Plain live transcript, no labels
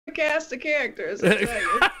cast of characters, I tell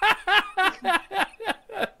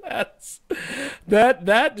you.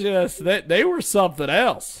 They were something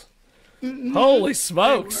else. Holy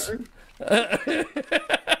smokes.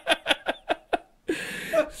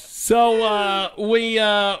 So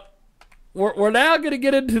we're now going to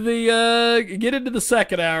get into the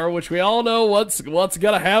second hour, which we all know what's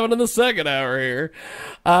going to happen in the second hour here.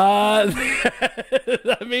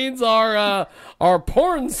 That means our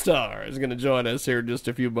porn star is going to join us here in just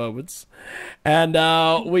a few moments, and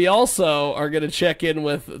we also are going to check in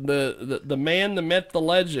with the man, the myth, the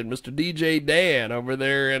legend, Mr. DJ Dan over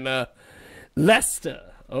there in Leicester,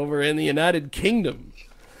 over in the United Kingdom.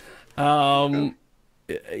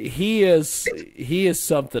 He is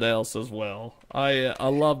something else as well. I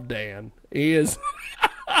love Dan. He is.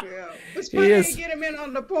 Yeah. It's funny to get him in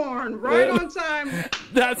on the porn right on time.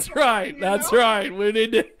 That's right. That's right. We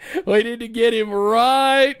need to get him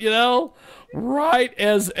right. Right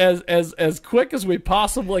as quick as we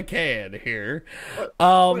possibly can here. With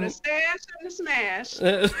a stash and a smash.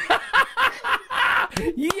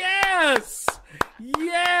 Yes.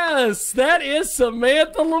 Yes, that is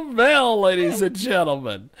Samantha Lavelle, ladies and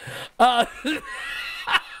gentlemen.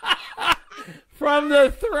 From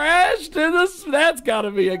the thrash to the... That's got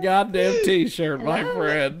to be a goddamn T-shirt, my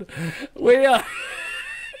friend.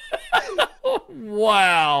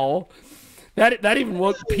 Wow. That even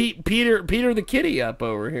woke Peter the kitty up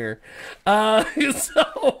over here.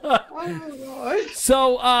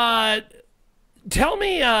 So tell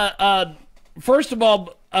me, first of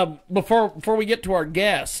all, before we get to our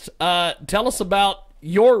guest, tell us about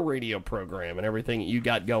your radio program and everything that you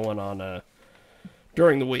got going on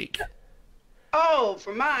during the week. Oh,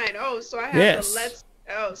 for mine. So I have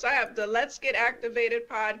the Let's Get Activated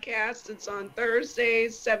podcast. It's on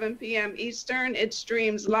Thursdays, 7 p.m. Eastern. It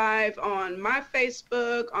streams live on my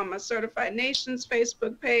Facebook, on my Certified Nations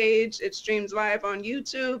Facebook page. It streams live on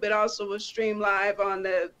YouTube. It also will stream live on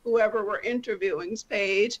the whoever we're interviewing's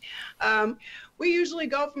page. We usually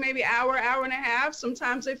go for maybe hour and a half.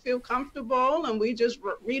 Sometimes they feel comfortable, and we just,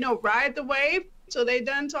 ride the wave till they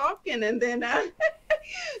done talking, and then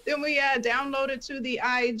then we download it to the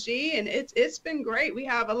IG, and it's been great. We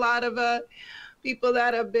have a lot of people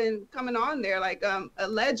that have been coming on there, like a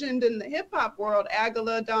legend in the hip hop world,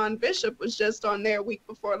 Agala Don Bishop, was just on there week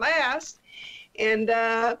before last, and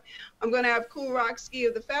I'm gonna have Cool Rock Ski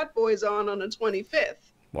of the Fat Boys on the 25th.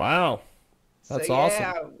 Wow, that's awesome.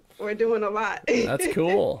 Yeah, we're doing a lot. That's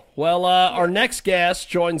cool. Well, our next guest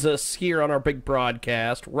joins us here on our big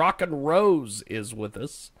broadcast. RocknRose is with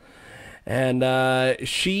us. And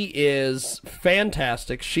she is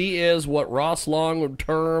fantastic. She is what Ross Long would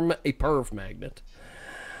term a perv magnet.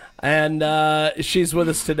 And she's with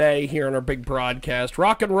us today here on our big broadcast.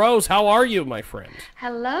 RocknRose, how are you, my friend?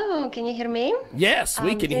 Hello, can you hear me? Yes,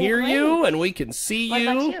 we can hear you and we can see you.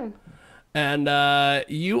 What about you? And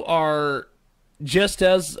you are... just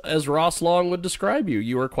as Ross Long would describe you.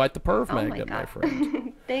 You are quite the perv magnet, my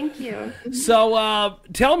friend. Thank you. So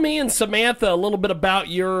tell me and Samantha a little bit about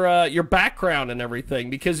your background and everything,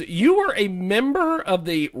 because you were a member of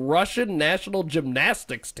the Russian national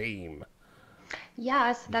gymnastics team.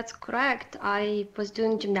 Yes, that's correct. I was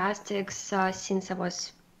doing gymnastics since I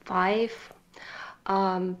was 5,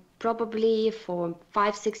 probably for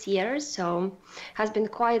 5-6 years. So has been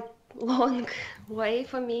quite long way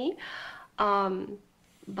for me.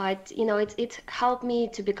 But it helped me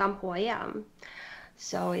to become who I am.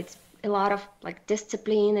 So it's a lot of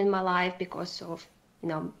discipline in my life because of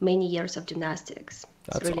many years of gymnastics.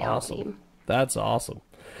 That's really awesome. helped me. That's awesome.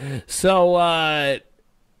 So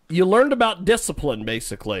you learned about discipline,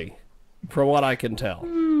 basically, from what I can tell.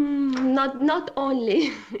 Not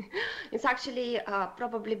only. It's actually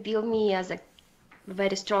probably built me as a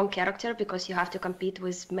very strong character, because you have to compete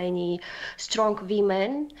with many strong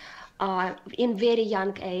women in very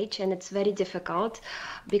young age, and it's very difficult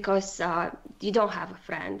because you don't have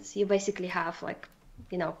friends. You basically have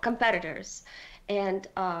competitors, and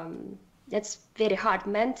it's very hard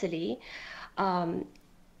mentally,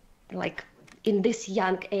 in this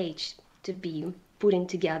young age, to be putting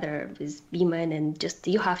together with women, and just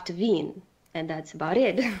you have to win, and that's about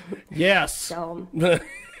it. Yes. So that's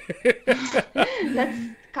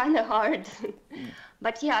kind of hard.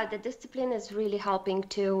 But yeah, the discipline is really helping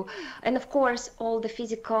too. And of course, all the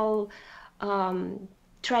physical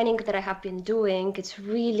training that I have been doing, it's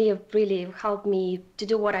really, really helped me to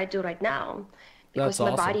do what I do right now. Because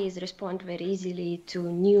my body is respond very easily to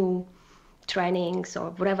new trainings or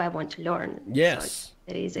whatever I want to learn. Yes. So it's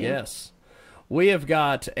very easy. Yes. We have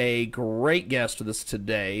got a great guest with us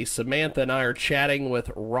today. Samantha and I are chatting with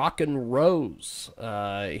RocknRose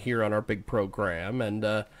here on our big program,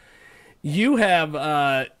 and you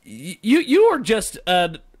have you are just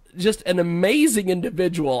an amazing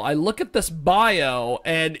individual. I look at this bio,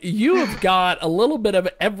 and you have got a little bit of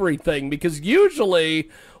everything, because usually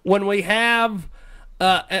when we have,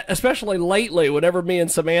 especially lately, whenever me and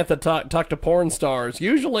Samantha talk to porn stars,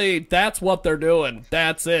 usually that's what they're doing.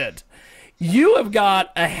 That's it. You have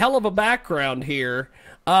got a hell of a background here.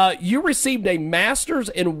 You received a master's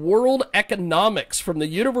in world economics from the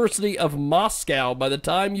University of Moscow by the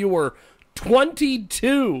time you were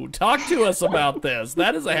 22. Talk to us about this.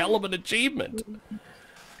 That is a hell of an achievement.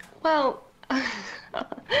 Well,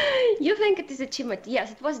 you think it is achievement.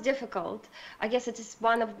 Yes, it was difficult. I guess it is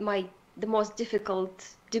one of the most difficult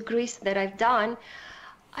degrees that I've done.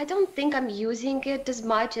 I don't think I'm using it as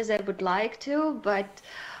much as I would like to, but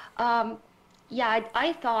yeah,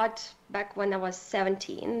 I thought back when I was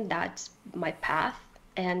 17, that's my path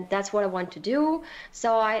and that's what I want to do.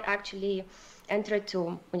 So I actually entered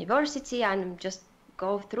to university and just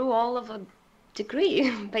go through all of a degree,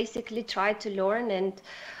 basically try to learn and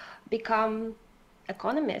become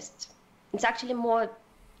economist. It's actually more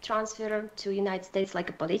transfer to United States like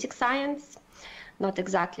a political science, not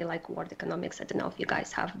exactly like world economics. I don't know if you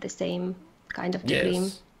guys have the same kind of degree.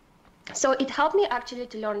 Yes. So it helped me actually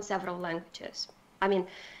to learn several languages. I mean,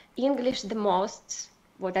 English the most,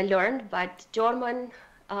 what I learned, but German,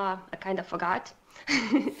 I kind of forgot.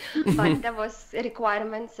 But that was a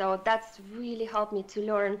requirement, so that's really helped me to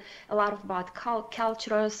learn a lot about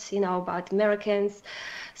cultures, about Americans.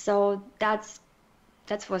 So that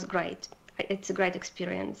was great. It's a great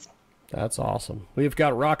experience. That's awesome. We've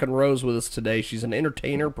got RocknRose with us today. She's an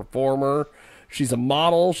entertainer, performer. She's a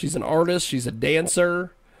model. She's an artist. She's a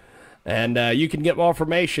dancer. And you can get more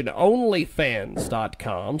information at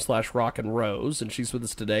onlyfans.com/RocknRose. And she's with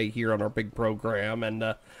us today here on our big program.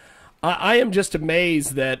 And I am just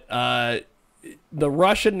amazed that the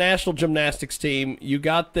Russian national gymnastics team, you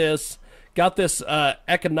got this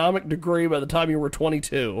economic degree by the time you were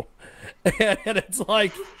 22. And it's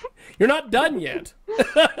like, you're not done yet.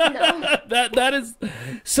 No. That is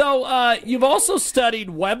so. You've also studied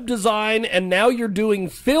web design, and now you're doing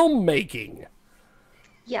filmmaking.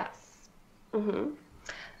 Yes. Mm-hmm.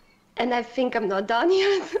 And I think I'm not done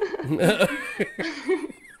yet.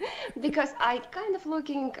 Because I kind of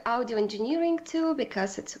looking audio engineering too,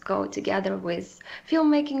 because it's go together with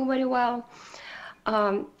filmmaking very well.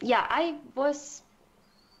 Yeah, I was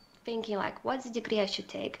thinking like, what's the degree I should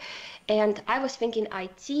take? And I was thinking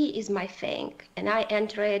IT is my thing. And I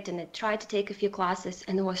entered it and I tried to take a few classes,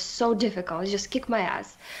 and it was so difficult. It just kicked my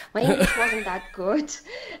ass. My English wasn't that good.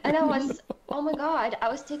 And I was, oh my God, I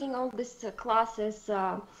was taking all these classes,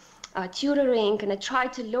 tutoring, and I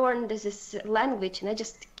tried to learn this language, and I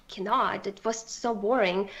just cannot. It was so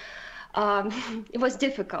boring. It was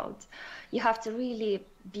difficult. You have to really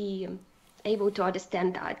be able to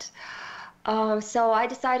understand that. So I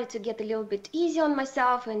decided to get a little bit easy on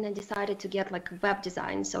myself, and I decided to get like web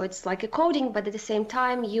design. So it's like a coding, but at the same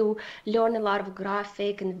time you learn a lot of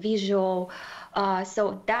graphic and visual.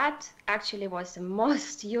 So that actually was the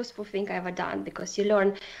most useful thing I ever done, because you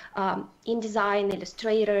learn InDesign,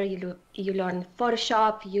 Illustrator, you learn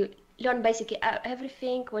Photoshop, you learn basically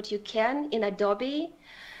everything what you can in Adobe.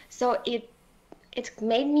 So it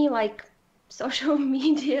made me like social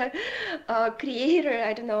media creator.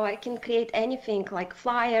 I don't know, I can create anything like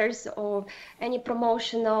flyers or any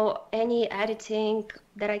promotional, any editing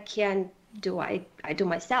that I can do, I do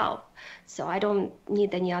myself. So I don't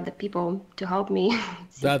need any other people to help me.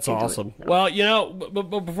 That's awesome. Well,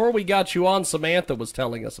 but before we got you on, Samantha was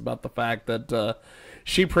telling us about the fact that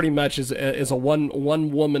she pretty much is a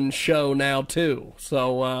one woman show now too.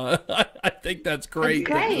 So I think that's great.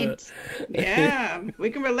 That's great. Yeah, we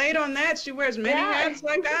can relate on that. She wears many hats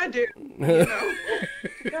like I do.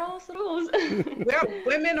 Girls rules. Well,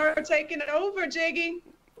 women are taking it over, Jiggy.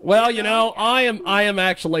 Well, I am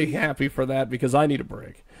actually happy for that, because I need a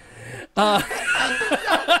break.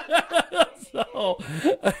 So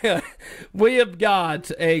we have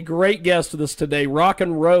got a great guest with us today.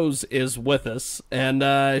 RocknRose is with us,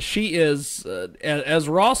 and she is, as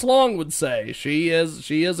Ross Long would say, she is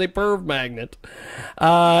a perv magnet.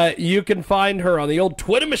 You can find her on the old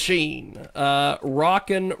Twitter machine,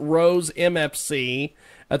 RocknRose MFC.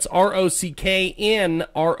 That's RocknRose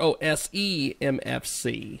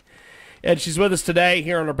MFC. And she's with us today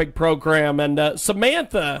here on our big program. And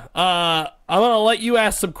Samantha, I'm going to let you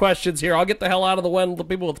ask some questions here. I'll get the hell out of the way and let the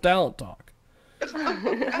people with talent talk.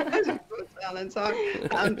 and talk.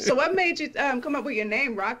 So what made you come up with your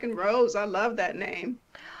name, RocknRose? I love that name.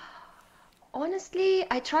 Honestly,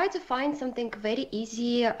 I tried to find something very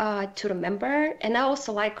easy to remember, and I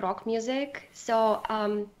also like rock music. So,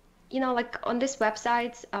 you know, like on this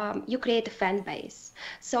website, you create a fan base.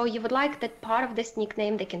 So you would like that part of this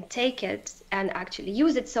nickname, they can take it and actually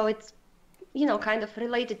use it. So it's, you know, kind of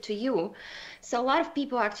related to you. So a lot of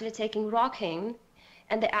people are actually taking rocking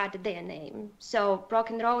and they added their name. So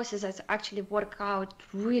RocknRose has actually worked out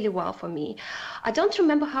really well for me. I don't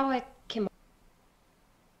remember how I came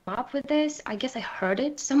up with this. I guess I heard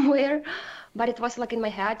it somewhere, but it was like in my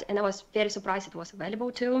head and I was very surprised it was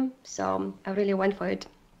available too. So I really went for it.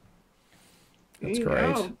 That's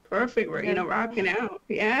great. Perfect. We're, you know, rocking out.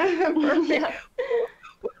 Yeah, perfect. Yeah.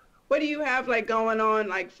 What do you have like going on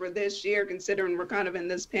like for this year, considering we're kind of in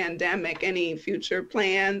this pandemic? Any future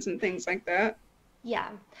plans and things like that? Yeah,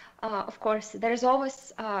 of course. There's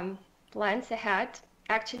always plans ahead.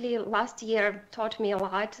 Actually, last year taught me a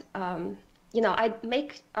lot. You know, I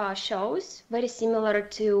make shows very similar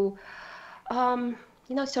to, you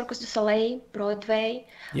know, Circus du Soleil, Broadway.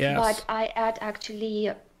 Yes. But I add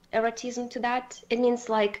actually erotism to that. It means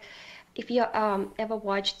like, if you ever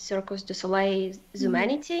watched Circus du Soleil,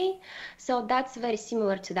 Zumanity, so that's very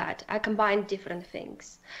similar to that. I combine different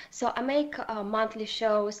things. So I make monthly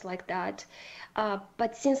shows like that.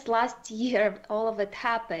 But since last year, all of it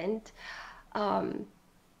happened,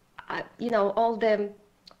 you know, all the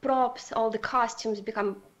props, all the costumes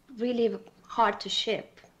become really hard to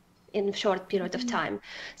ship in a short period of time.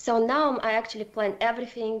 So now I actually plan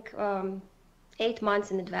everything 8 months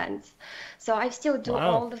in advance. So I still do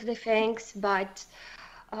all of the things, but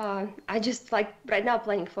I just like right now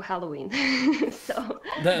planning for Halloween. So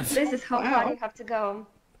this is how far you have to go.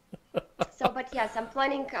 So, but yes, I'm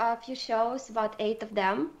planning a few shows, about 8 of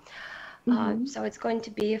them. So it's going to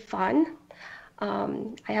be fun.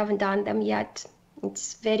 I haven't done them yet.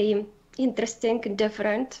 It's very interesting and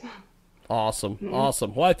different. Awesome.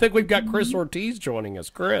 Awesome. Well, I think we've got Chris Ortiz joining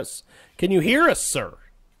us. Chris, can you hear us, sir?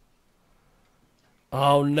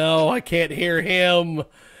 Oh, no, I can't hear him.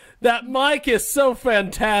 That mic is so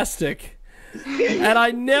fantastic. And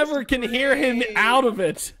I never can hear him out of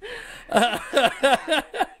it.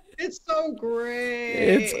 It's so great.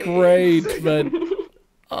 It's great, but...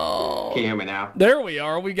 Oh. Can you hear me now? There we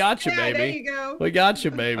are. We got you, baby. There you go. We got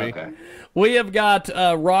you, baby. Okay. We have got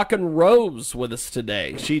RocknRose with us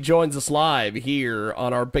today. She joins us live here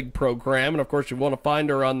on our big program. And, of course, you want to find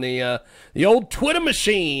her on the old Twitter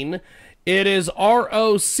machine. It is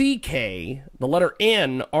ROCK, the letter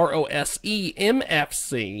N,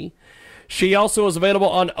 ROSEMFC. She also is available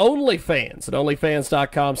on OnlyFans at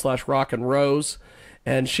onlyfans.com/RocknRose.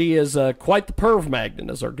 And she is quite the perv magnet,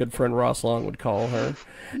 as our good friend Ross Long would call her.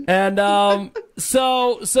 And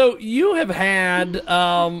so you have had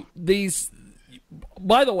these.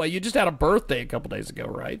 By the way, you just had a birthday a couple days ago,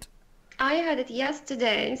 right? I had it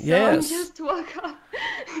yesterday, so yes. I just woke up.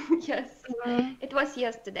 Yes, it was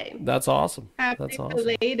yesterday. That's awesome. Happy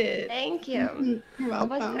belated. Thank you. It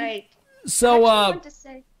was great. So,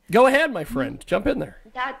 go ahead, my friend. Jump in there.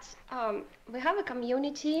 That we have a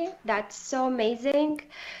community that's so amazing,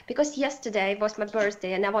 because yesterday was my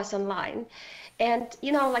birthday and I was online, and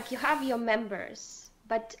you know, like you have your members,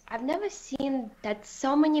 but I've never seen that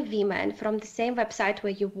so many women from the same website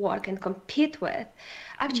where you work and compete with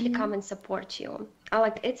actually come and support you.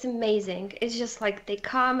 It's amazing. It's just like they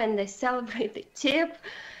come and they celebrate the tip.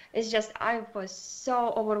 It's just, I was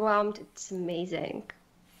so overwhelmed. It's amazing.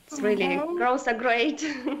 It's really, girls are great.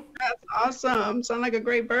 That's awesome. Sound like a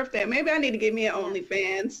great birthday. Maybe I need to get me an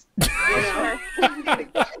OnlyFans.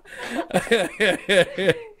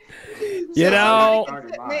 You know.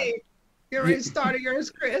 You already started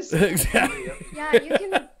yours, Chris. Exactly. Yeah,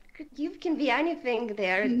 you can be anything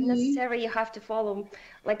there. Necessarily, you have to follow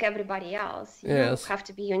like everybody else. You have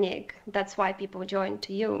to be unique. That's why people join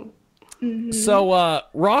to you. So,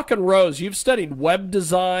 RocknRose, you've studied web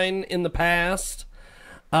design in the past.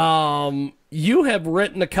 You have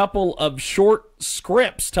written a couple of short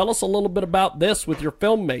scripts. Tell us a little bit about this with your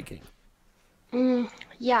filmmaking.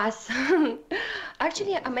 Yes.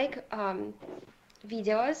 Actually, I make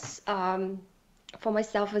videos for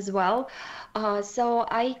myself as well. So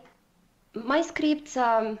my scripts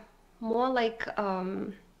are more like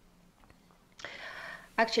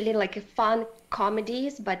actually like a fun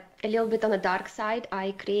comedies, but a little bit on the dark side.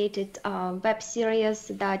 I created a web series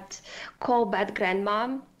that called Bad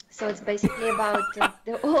Grandma. So it's basically about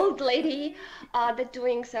the old lady that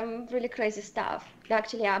doing some really crazy stuff.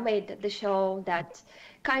 Actually, I made the show that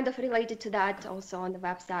kind of related to that also on the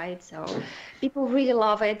website. So people really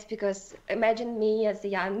love it, because imagine me as a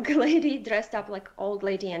young lady dressed up like old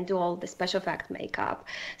lady and do all the special effect makeup.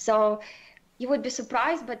 So you would be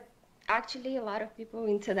surprised, but actually a lot of people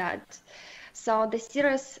into that. So the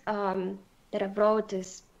series that I wrote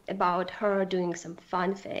is about her doing some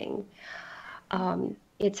fun thing.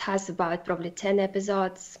 It has about probably 10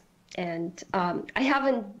 episodes, and I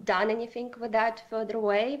haven't done anything with that further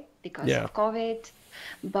away because of COVID.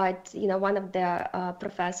 But one of the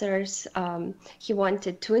professors, he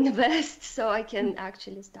wanted to invest so I can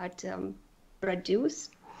actually start to produce.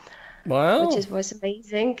 Wow, which was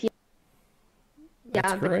amazing.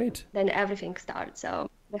 That's great. Then everything starts. So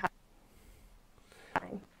we have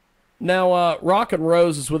time. Now,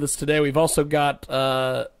 RocknRose is with us today. We've also got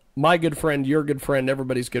my good friend, your good friend,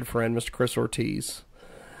 everybody's good friend, Mr. Chris Ortiz.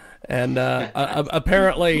 And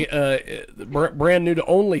apparently brand new to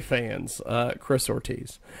OnlyFans, Chris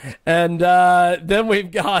Ortiz. And then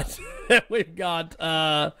we've got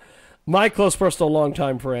my close personal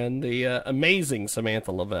longtime friend, the amazing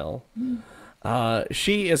Samantha Lavelle.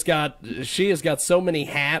 She has got so many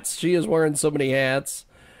hats. She is wearing so many hats.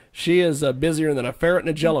 She is busier than a ferret in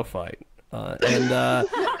a jello fight. And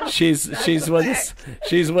she's with us.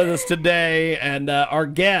 She's with us today, and our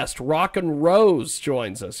guest RocknRose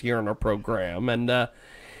joins us here on our program. And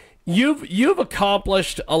you've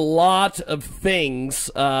accomplished a lot of things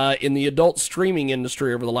in the adult streaming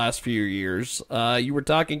industry over the last few years. You were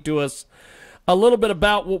talking to us a little bit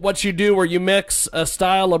about what you do, where you mix a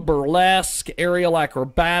style of burlesque, aerial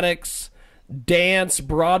acrobatics, dance,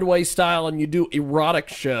 Broadway style, and you do erotic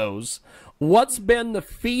shows. What's been the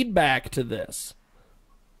feedback to this?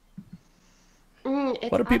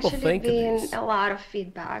 What do people think of these? It's been a lot of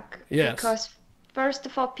feedback. Yes. Because first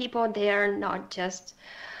of all, people there not just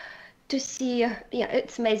to see,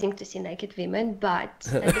 it's amazing to see naked women, but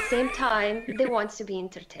at the same time, they want to be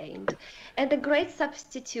entertained. And a great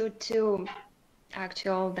substitute to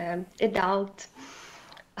the adult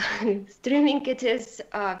streaming, it is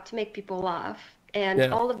to make people laugh.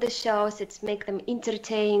 And all of the shows, it's make them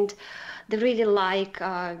entertained. They really like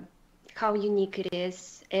how unique it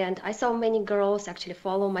is. And I saw many girls actually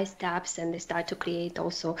follow my steps, and they start to create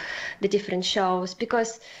also the different shows.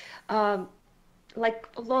 Because like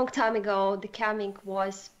a long time ago, the camming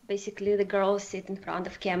was basically the girl sit in front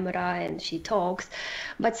of camera and she talks.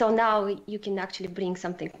 But so now you can actually bring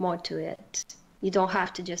something more to it. You don't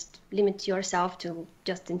have to just limit yourself to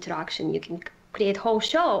just interaction. You can create whole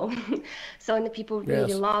show. So the people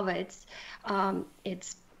really love it.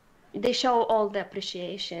 They show all the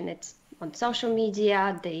appreciation. It's on social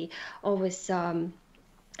media. They always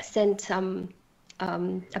send some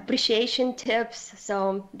appreciation tips.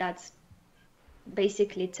 So that's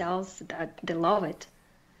basically tells that they love it.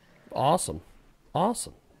 Awesome.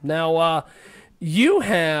 Now, you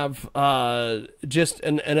have just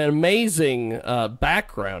an amazing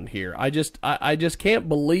background here. I just can't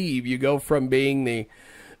believe you go from being the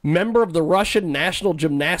member of the Russian national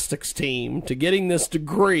gymnastics team to getting this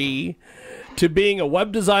degree to being a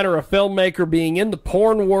web designer, a filmmaker, being in the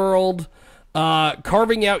porn world,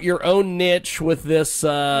 carving out your own niche with this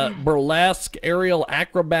burlesque, aerial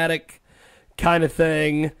acrobatic kind of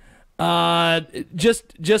thing.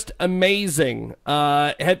 Just amazing.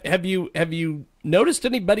 Have you noticed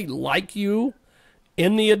anybody like you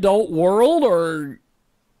in the adult world, or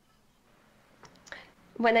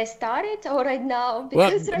when I started, or right now?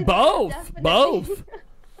 Because both.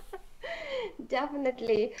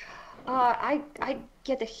 Definitely. I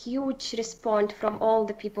get a huge response from all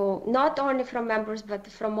the people, not only from members but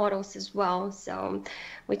from models as well. So,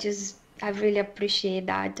 I really appreciate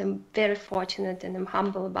that. I'm very fortunate and I'm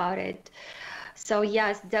humble about it. So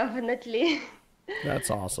yes, definitely.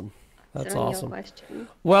 That's awesome. That's Your awesome. question.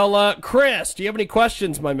 Well, Chris, do you have any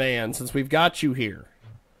questions, my man, since we've got you here?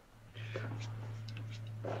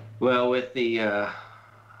 Well, with the, I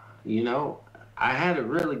had a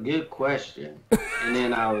really good question, and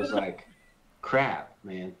then I was like, crap,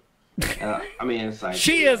 man. It's like,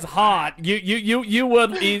 she is hot. You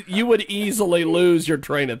would easily lose your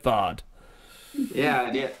train of thought. Yeah,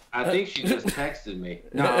 I did. I think she just texted me.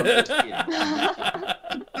 No, I'm just kidding.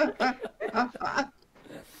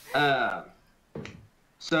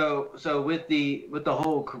 So with the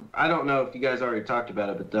whole, I don't know if you guys already talked about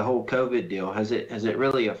it, but the whole COVID deal, has it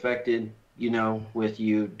really affected, with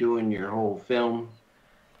you doing your whole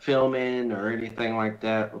filming or anything like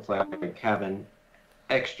that, with like having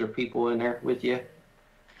extra people in there with you?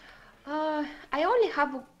 I only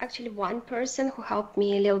have actually one person who helped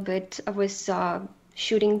me a little bit with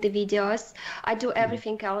shooting the videos. I do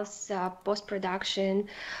everything else, post-production,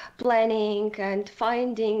 planning, and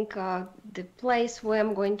finding the place where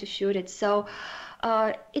I'm going to shoot it. So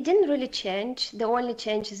it didn't really change. The only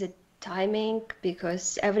change is the timing,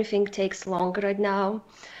 because everything takes longer right now.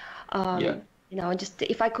 You know, just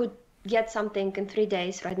if I could get something in 3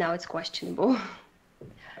 days, right now it's questionable.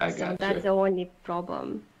 So that's the only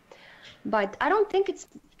problem. But I don't think it's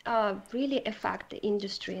really affect the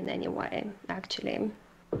industry in any way, actually.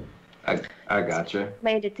 I gotcha.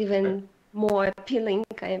 Made it even more appealing,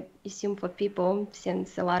 I assume, for people,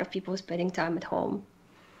 since a lot of people are spending time at home.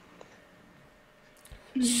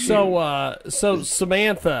 So, so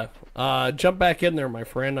Samantha, jump back in there, my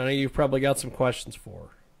friend. I know you've probably got some questions for her.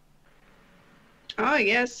 Oh,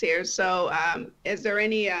 yes, here. So is there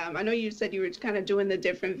any, I know you said you were kind of doing the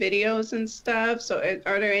different videos and stuff. So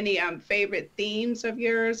are there any favorite themes of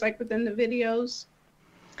yours, like within the videos?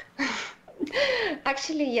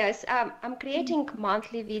 Actually, yes. I'm creating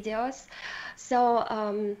monthly videos. So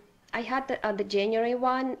I had the January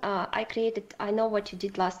one. I created I Know What You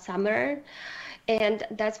Did Last Summer. And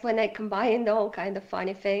that's when I combined all kind of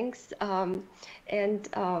funny things. And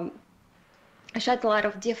I shot a lot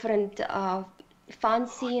of different fun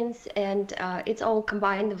scenes, and it's all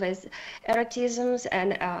combined with erotisms,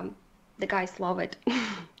 and the guys love it.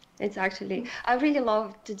 It's actually, I really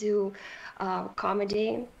love to do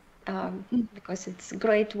comedy, because it's a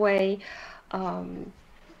great way, you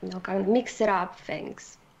know, kind of mix it up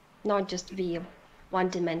things, not just be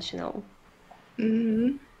one-dimensional.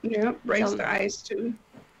 Mm-hmm. Yeah, breaks the ice too.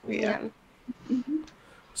 Yeah. Mm-hmm.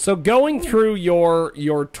 So going through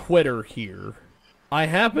your Twitter here, I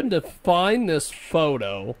happened to find this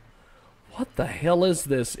photo. What the hell is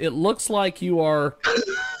this? It looks like you are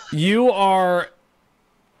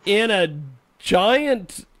in a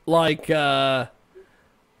giant, like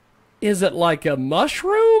is it like a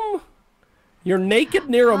mushroom? You're naked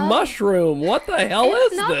near a mushroom. What the hell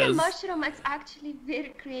is this? It's not a mushroom. It's actually a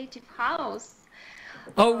very creative house.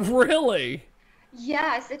 Oh, really?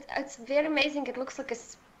 Yes, it's very amazing. It looks like a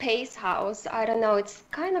space house. I don't know. It's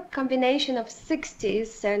kind of combination of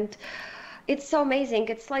 60s, and it's so amazing.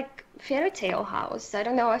 It's like fairy tale house. I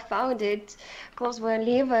don't know. I found it close where I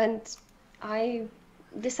live, and I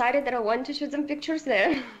decided that I want to shoot some pictures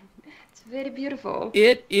there. It's very beautiful.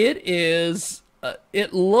 It is.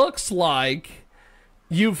 It looks like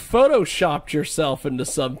you've photoshopped yourself into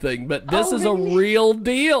something, but this is really? a real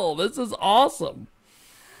deal. This is awesome.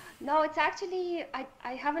 No, it's actually,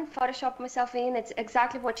 I haven't photoshopped myself in. It's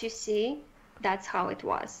exactly what you see. That's how it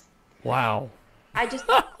was. Wow. I just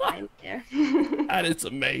I'm there. That is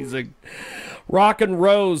amazing.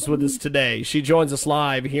 RocknRose with us today. She joins us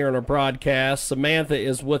live here on our broadcast. Samantha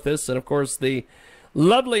is with us, and of course the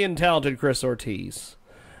lovely and talented Chris Ortiz.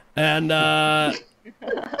 And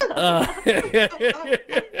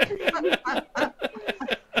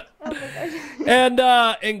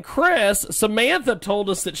and Chris, Samantha told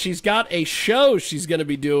us that she's got a show she's going to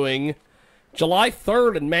be doing July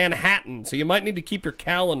 3rd in Manhattan. So you might need to keep your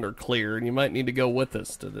calendar clear, and you might need to go with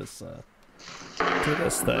us to this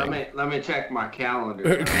thing. Let me check my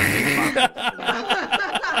calendar.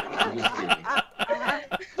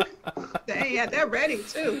 Yeah, they're ready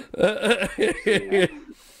too.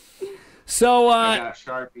 So I got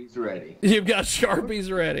Sharpies ready. You've got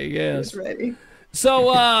Sharpies ready, yes. It's ready.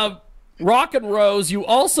 So RocknRose, you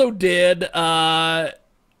also did The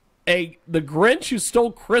Grinch Who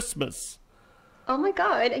Stole Christmas. Oh my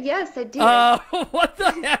God, yes, I did. What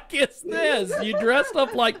the heck is this? You dressed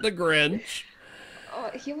up like the Grinch.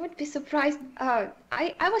 Oh, you would be surprised. I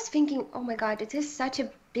was thinking, oh my God, it is such a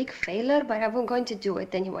big failure, but I'm going to do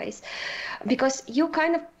it anyways. Because you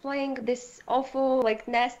kind of playing this awful, like,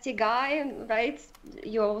 nasty guy, right?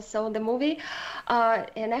 You all saw the movie.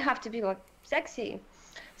 And I have to be, like, sexy.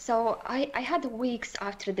 So I had weeks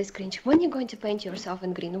after this Grinch. When are you going to paint yourself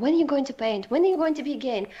in green? When are you going to paint? When are you going to be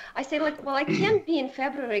again? I say, like, well, I can't be in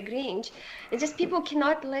February Grinch. It's just people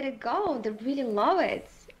cannot let it go. They really love it.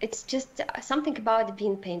 It's just something about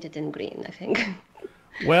being painted in green, I think.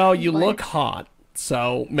 Well, you look hot.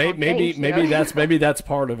 So maybe that's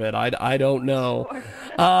part of it. I don't know.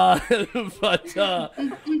 Sure. But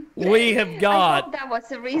we have got. I hope that was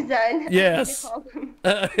the reason. Yes.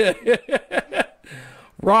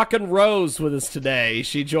 RocknRose with us today.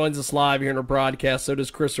 She joins us live here in our broadcast. So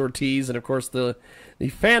does Chris Ortiz, and of course the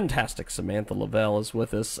fantastic Samantha Lavelle is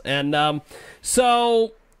with us. And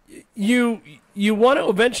so you want to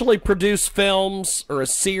eventually produce films or a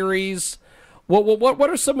series. What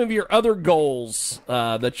are some of your other goals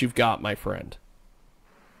that you've got, my friend?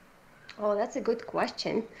 Oh, that's a good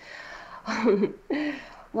question.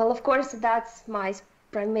 Well, of course, that's my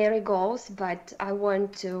primary goals, but I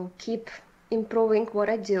want to keep improving what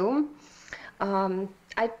I do.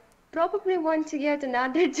 I probably want to get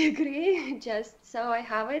another degree just so I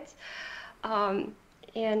have it.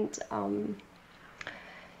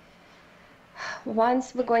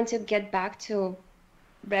 Once we're going to get back to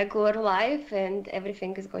regular life and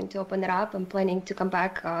everything is going to open up, I'm planning to come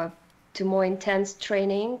back to more intense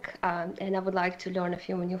training, and I would like to learn a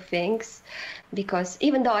few new things, because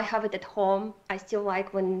even though I have it at home, I still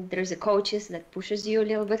like when there's a coaches that pushes you a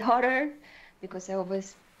little bit harder, because I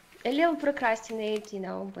always a little procrastinate,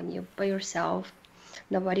 when you're by yourself,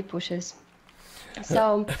 nobody pushes.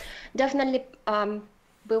 So definitely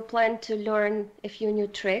we'll plan to learn a few new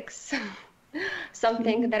tricks,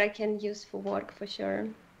 something that I can use for work for sure.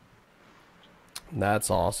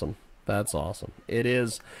 That's awesome. That's awesome. It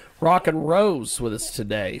is RocknRose with us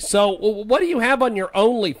today. So what do you have on your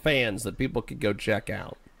OnlyFans that people could go check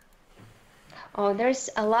out? Oh, there's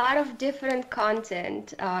a lot of different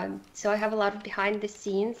content. So I have a lot of behind the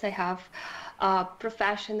scenes. I have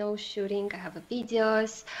professional shooting. I have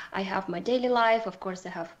videos. I have my daily life. Of course, I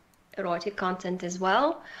have erotic content as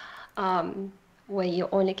well, where you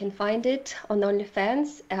only can find it on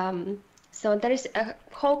OnlyFans. So there is a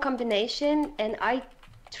whole combination, and I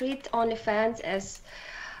treat OnlyFans as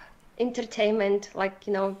entertainment. Like,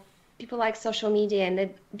 people like social media,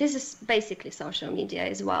 and this is basically social media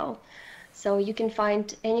as well. So you can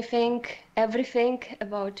find anything, everything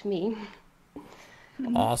about me.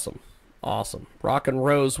 Awesome. Awesome.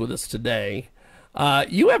 RocknRose with us today.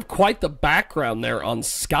 You have quite the background there on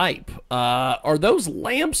Skype. Are those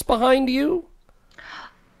lamps behind you?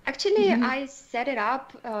 Actually, I set it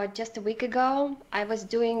up just a week ago. I was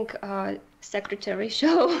doing a secretary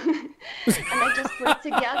show, and I just put it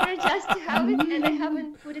together just to have it, and I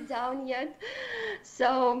haven't put it down yet.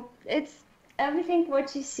 So it's everything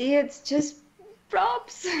what you see, it's just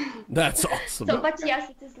props. That's awesome. So, but yes,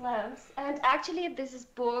 it is lamps. And actually, this is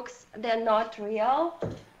books. They're not real.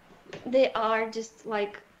 They are just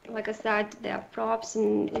like I said, they are props,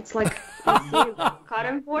 and it's like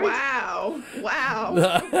cotton board. Wow.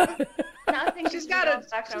 Nothing. She's got a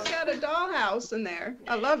dollhouse in there.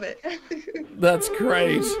 I love it. That's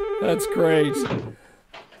great. That's great.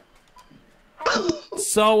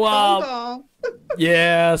 So,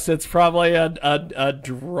 yes, it's probably a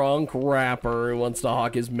drunk rapper who wants to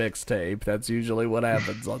hawk his mixtape. That's usually what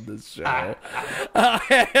happens on this show. They're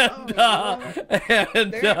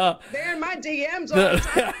in my DMs all the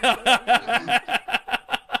time.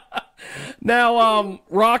 Now,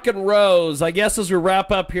 RocknRose, I guess as we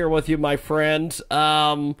wrap up here with you, my friend,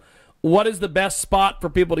 what is the best spot for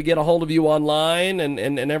people to get a hold of you online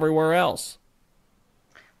and everywhere else?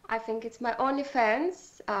 I think it's my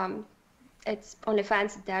OnlyFans. It's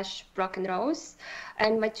OnlyFans-RocknRose,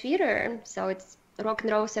 and my Twitter. So it's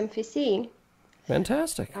RocknRose MFC.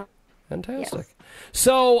 Fantastic. Fantastic. Yes.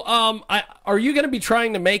 So, are you going to be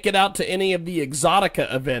trying to make it out to any of the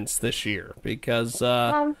Exotica events this year? Because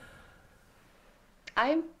I'm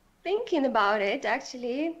thinking about it,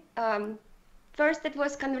 actually. First, it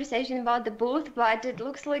was conversation about the booth, but it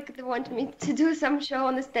looks like they want me to do some show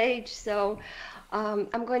on the stage. So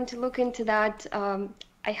I'm going to look into that.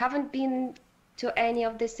 I haven't been to any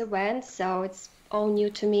of these events, so it's all new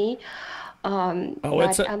to me. I'm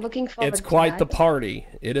looking forward it's quite the party.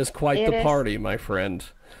 It is quite the party, my friend.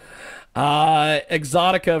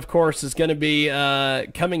 Exotica, of course, is going to be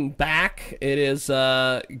coming back. It is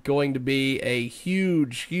going to be a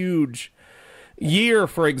huge, huge year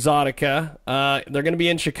for Exotica. They're going to be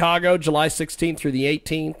in Chicago, July 16th through the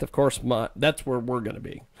 18th. Of course, that's where we're going to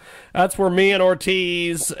be. That's where me and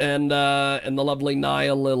Ortiz and the lovely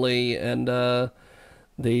Nia Lily and the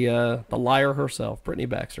liar herself, Brittany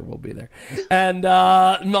Baxter, will be there. And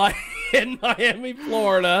in Miami,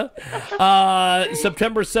 Florida,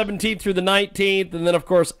 September 17th through the 19th. And then, of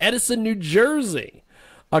course, Edison, New Jersey,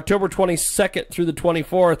 October 22nd through the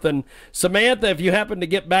 24th. And Samantha, if you happen to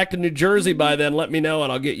get back to New Jersey by then, let me know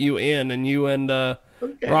and I'll get you in. And you and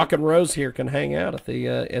RocknRose here can hang out at the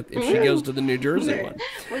if she goes to the New Jersey one.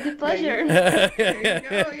 With a pleasure.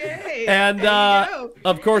 And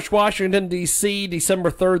of course, Washington D.C., December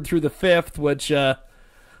 3rd through the 5th, which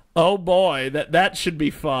oh boy, that should be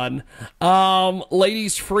fun.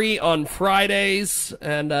 Ladies free on Fridays,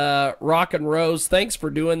 and RocknRose, thanks for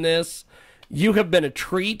doing this. You have been a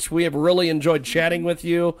treat. We have really enjoyed chatting with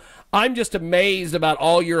you. I'm just amazed about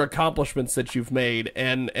all your accomplishments that you've made,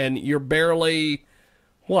 and you're barely,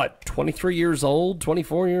 23 years old,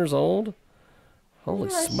 24 years old? Holy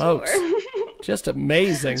smokes. Sure. Just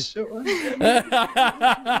amazing. Sure.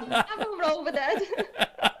 I will roll with that.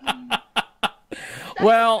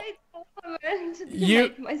 Well,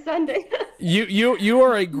 my Sunday. you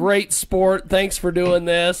are a great sport. Thanks for doing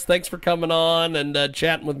this. Thanks for coming on and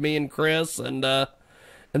chatting with me and Chris and the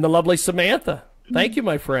lovely Samantha. Thank you,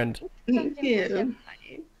 my friend. Thank you.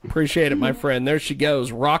 Appreciate it, my friend. There she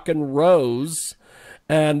goes, RocknRose.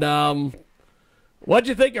 And what'd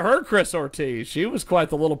you think of her, Chris Ortiz? She was quite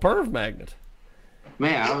the little perv magnet.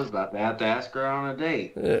 Man, I was about to have to ask her on a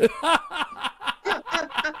date.